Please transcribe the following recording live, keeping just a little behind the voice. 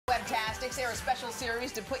fantastic. Sarah's special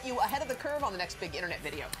series to put you ahead of the curve on the next big internet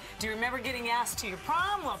video. Do you remember getting asked to your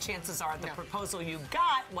prom? Well, chances are the proposal you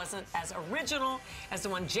got wasn't as original as the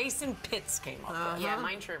one Jason Pitts came up with. Yeah,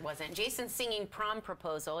 mine sure wasn't. Jason's singing Prom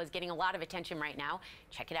Proposal is getting a lot of attention right now.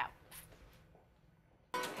 Check it out.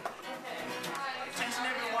 Attention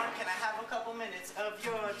everyone, can I have a couple minutes of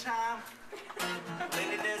your time?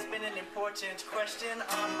 Lately there's been an important question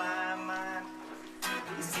on my mind.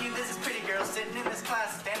 You see, there's this pretty girl sitting in this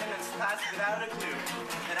class, standing in this class without a clue.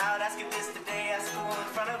 And I would ask her this today at school in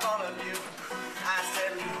front of all of you. I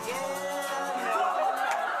said, yeah, no.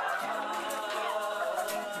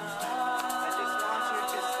 I just want you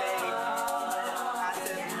to say, I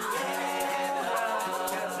said, yeah,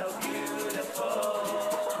 you're so beautiful.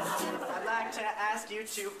 I'd like to ask you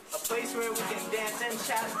to a place where we can dance and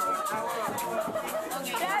chat for an hour or more.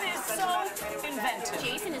 That is so inventive.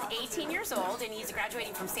 Jason is 18 years old, and he's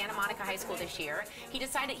graduating from Santa Monica High School this year. He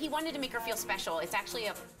decided he wanted to make her feel special. It's actually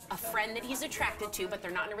a friend that he's attracted to, but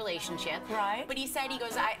they're not in a relationship. Right. But he said,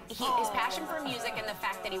 his passion for music and the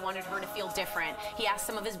fact that he wanted her to feel different. He asked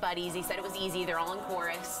some of his buddies. He said it was easy. They're all in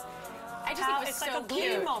chorus. I just think it was so like a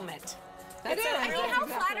cute. moment. It is. I mean, how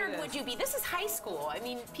flattered would you be? This is high school. I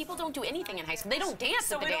mean, people don't do anything in high school. They don't dance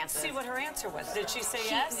So at the we don't dances. see what her answer was. Did she say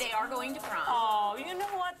yes? They are going to prom. Oh, you know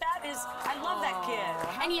what? That is, I love that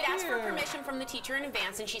kid. And he'd asked for permission from the teacher in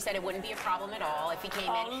advance, and she said it wouldn't be a problem at all if he came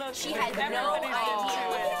in. Look, she had no idea. Look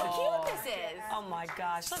how cute this is. Oh my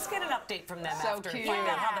gosh. Let's get an update from them So after cute. and find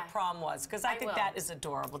out how the prom was, because I think will. that is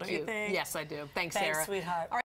adorable, don't you think? Yes, I do. Thanks, Thanks, Sarah. sweetheart.